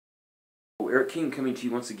Eric King coming to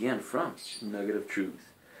you once again from Nugget of Truth.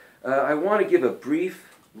 I want to give a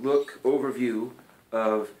brief overview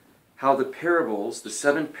of how the parables, the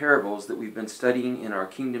 7 parables that we've been studying in our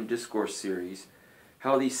Kingdom Discourse series,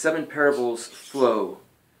 how these 7 parables flow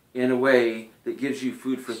in a way that gives you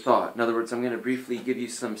food for thought. In other words, I'm going to briefly give you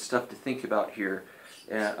some stuff to think about here.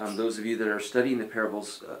 Those of you that are studying the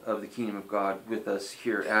parables of the Kingdom of God with us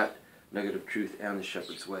here at Nugget of Truth and the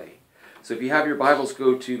Shepherd's Way. So if you have your Bibles,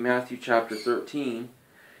 go to Matthew chapter 13.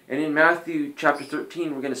 And in Matthew chapter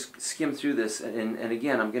 13, we're going to skim through this. And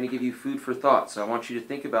again, I'm going to give you food for thought. So I want you to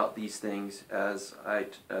think about these things as I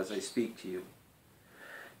speak to you.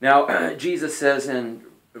 Now, Jesus says in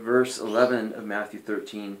verse 11 of Matthew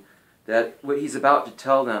 13 that what he's about to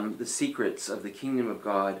tell them, the secrets of the kingdom of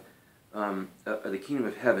God, the kingdom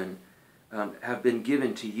of heaven, have been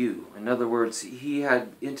given to you. In other words, he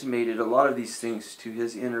had intimated a lot of these things to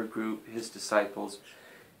his inner group, his disciples,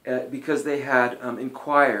 because they had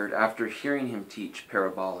inquired after hearing him teach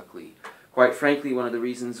parabolically. Quite frankly, one of the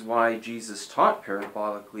reasons why Jesus taught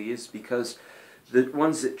parabolically is because the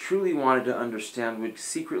ones that truly wanted to understand would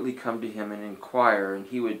secretly come to him and inquire, and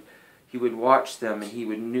he would watch them, and he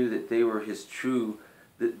would knew that they were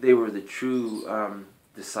the true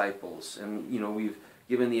disciples. And you know, we've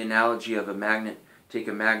given the analogy of a magnet. Take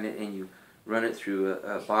a magnet and you run it through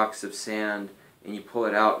a box of sand and you pull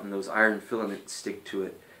it out and those iron filaments stick to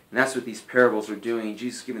it. And that's what these parables are doing.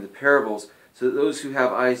 Jesus is giving the parables so that those who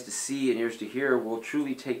have eyes to see and ears to hear will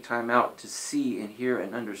truly take time out to see and hear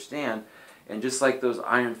and understand. And just like those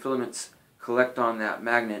iron filaments collect on that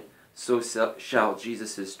magnet, so shall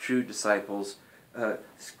Jesus' true disciples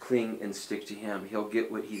cling and stick to him. He'll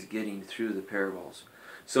get what he's getting through the parables.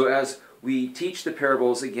 So as we teach the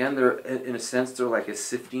parables, again, they're in a sense, they're like a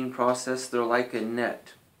sifting process. They're like a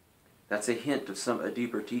net. That's a hint of a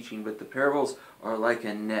deeper teaching, but the parables are like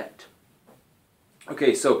a net.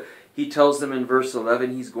 Okay, so he tells them in verse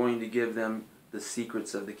 11, he's going to give them the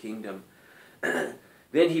secrets of the kingdom.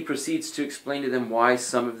 Then he proceeds to explain to them why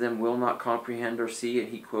some of them will not comprehend or see, and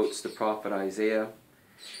he quotes the prophet Isaiah.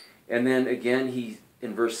 And then again,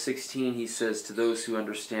 in verse 16, he says to those who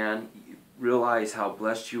understand, realize how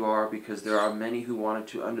blessed you are, because there are many who wanted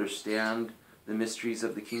to understand the mysteries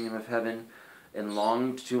of the kingdom of heaven and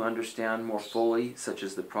longed to understand more fully, such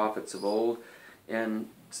as the prophets of old and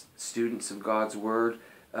students of God's word.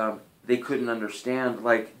 They couldn't understand,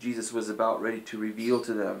 like Jesus was about ready to reveal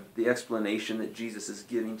to them. The explanation that Jesus is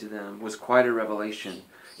giving to them was quite a revelation.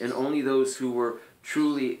 And only those who were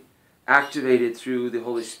truly activated through the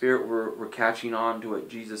Holy Spirit were catching on to what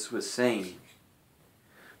Jesus was saying.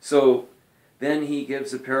 So then he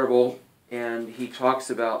gives a parable, and he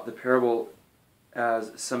talks about the parable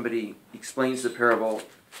as somebody explains the parable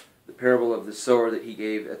of the sower that he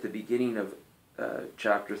gave at the beginning of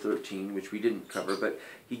chapter 13, which we didn't cover, but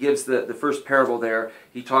he gives the first parable there.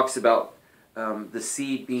 He talks about the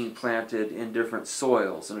seed being planted in different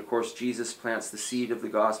soils, and of course Jesus plants the seed of the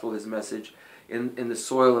gospel, his message, in the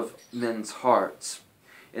soil of men's hearts.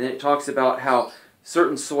 And then it talks about how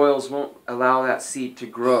certain soils won't allow that seed to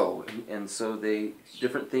grow, and so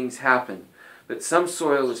different things happen. But some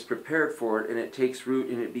soil is prepared for it, and it takes root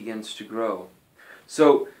and it begins to grow.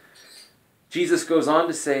 So Jesus goes on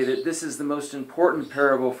to say that this is the most important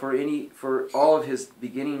parable for all of his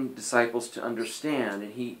beginning disciples to understand,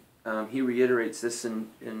 and he reiterates this.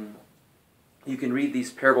 And you can read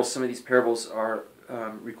these parables. Some of these parables are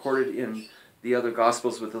recorded in the other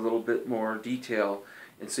Gospels with a little bit more detail,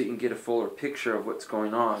 and so you can get a fuller picture of what's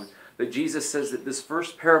going on. But Jesus says that this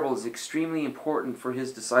first parable is extremely important for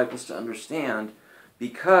his disciples to understand,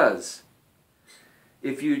 because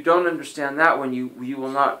if you don't understand that one, you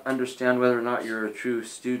will not understand whether or not you're a true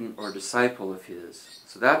student or disciple of his.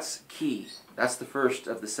 So that's key. That's the first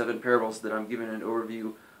of the 7 parables that I'm giving an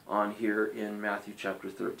overview on here in Matthew chapter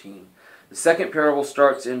 13. The second parable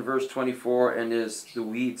starts in verse 24 and is the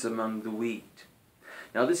weeds among the wheat.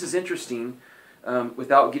 Now this is interesting.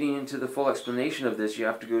 Without getting into the full explanation of this, you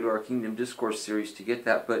have to go to our Kingdom Discourse series to get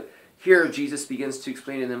that. But here Jesus begins to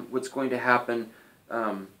explain to them what's going to happen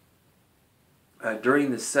during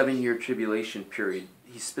the 7-year tribulation period.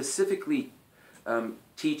 He's specifically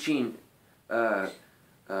teaching the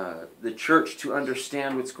church to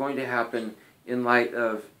understand what's going to happen in light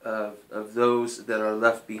of those that are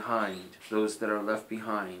left behind,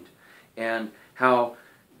 and how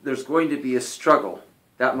there's going to be a struggle.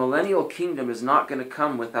 That millennial kingdom is not going to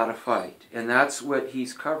come without a fight. And that's what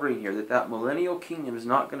he's covering here, that millennial kingdom is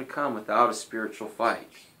not going to come without a spiritual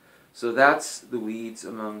fight. So that's the weeds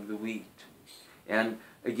among the wheat. And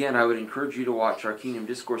again, I would encourage you to watch our Kingdom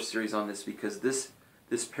Discourse series on this, because this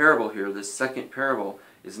parable here, this second parable,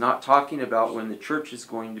 is not talking about when the church is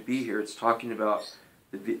going to be here. It's talking about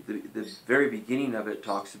the very beginning of it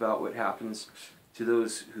talks about what happens to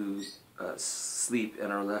those who sleep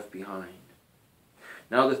and are left behind.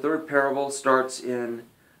 Now the third parable starts in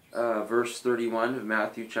verse 31 of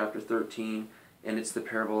Matthew chapter 13, and it's the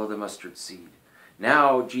parable of the mustard seed.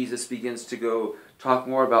 Now Jesus begins to talk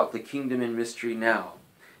more about the kingdom and mystery now.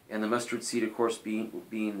 And the mustard seed, of course, being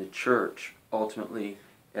the church, ultimately,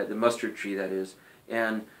 the mustard tree, that is,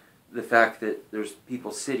 and the fact that there's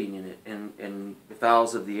people sitting in it, and the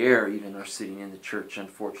fowls of the air even are sitting in the church,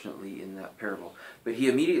 unfortunately, in that parable. But he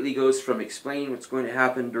immediately goes from explaining what's going to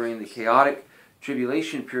happen during the chaotic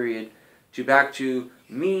tribulation period to back to,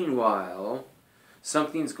 meanwhile,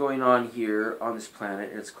 something's going on here on this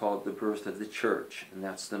planet, and it's called the birth of the church, and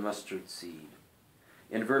that's the mustard seed.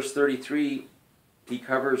 In verse 33, he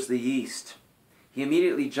covers the yeast. He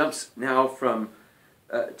immediately jumps now from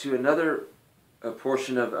to another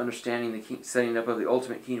portion of understanding the setting up of the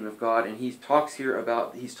ultimate kingdom of God, and he's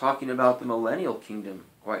talking about the millennial kingdom,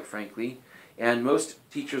 quite frankly. And most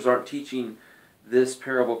teachers aren't teaching this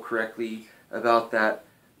parable correctly about that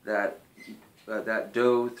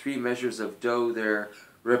dough, 3 measures of dough there,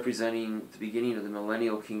 representing the beginning of the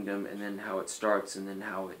millennial kingdom, and then how it starts, and then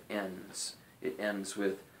how it ends. It ends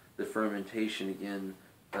with the fermentation again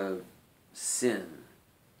of sin.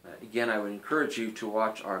 Again, I would encourage you to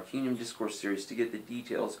watch our Kingdom Discourse series to get the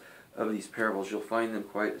details of these parables. You'll find them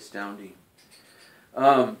quite astounding.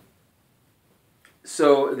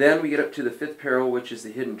 So then we get up to the 5th parable, which is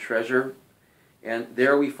the hidden treasure. And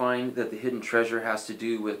there we find that the hidden treasure has to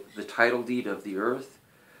do with the title deed of the earth,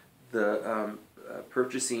 the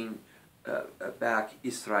purchasing back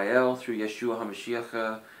Israel through Yeshua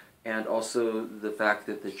HaMashiach, and also the fact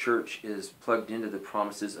that the church is plugged into the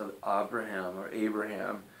promises of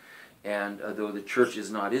Abraham. And though the church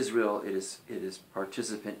is not Israel, it is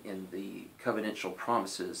participant in the covenantal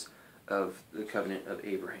promises of the covenant of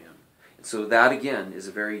Abraham. And so that again is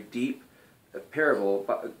a very deep parable,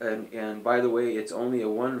 and by the way, it's only a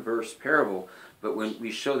 1-verse parable, but when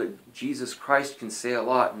we show that Jesus Christ can say a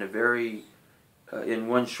lot in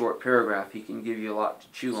one short paragraph, he can give you a lot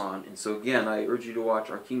to chew on. And so again, I urge you to watch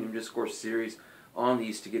our Kingdom Discourse series on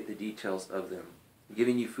these to get the details of them,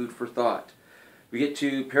 giving you food for thought. We get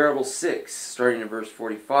to parable 6, starting in verse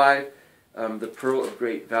 45, the pearl of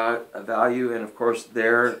great value, and of course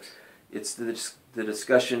there it's the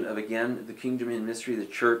discussion of, again, the kingdom and mystery, the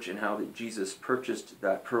church, and how that Jesus purchased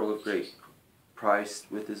that pearl of great price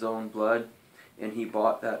with his own blood, and he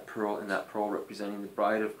bought that pearl, and that pearl representing the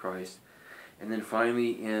bride of Christ. And then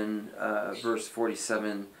finally in verse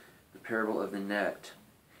 47, the parable of the net.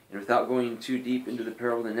 And without going too deep into the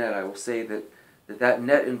parable of the net, I will say that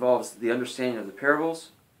net involves the understanding of the parables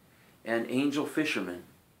and angel fishermen.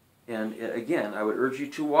 And again, I would urge you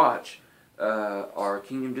to watch our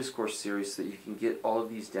Kingdom Discourse series so that you can get all of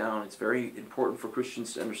these down. It's very important for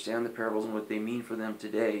Christians to understand the parables and what they mean for them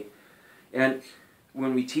today. And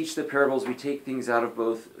when we teach the parables, we take things out of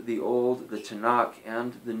both the Old, the Tanakh,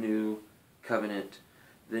 and the New Covenant,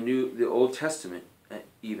 the Old Testament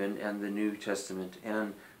even, and the New Testament,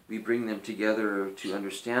 and we bring them together to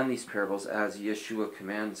understand these parables as Yeshua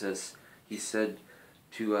commands us. He said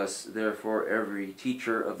to us, therefore, every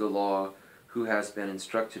teacher of the law who has been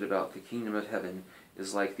instructed about the kingdom of heaven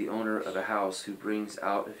is like the owner of a house who brings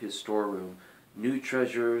out of his storeroom new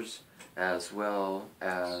treasures as well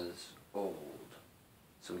as old.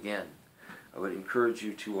 So again, I would encourage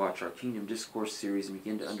you to watch our Kingdom Discourse series and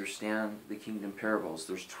begin to understand the kingdom parables.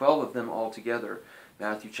 There's 12 of them altogether.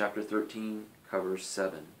 Matthew chapter 13 covers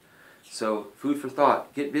 7. So, food for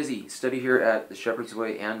thought. Get busy. Study here at the Shepherd's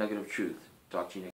Way and Nugget of Truth. Talk to you next.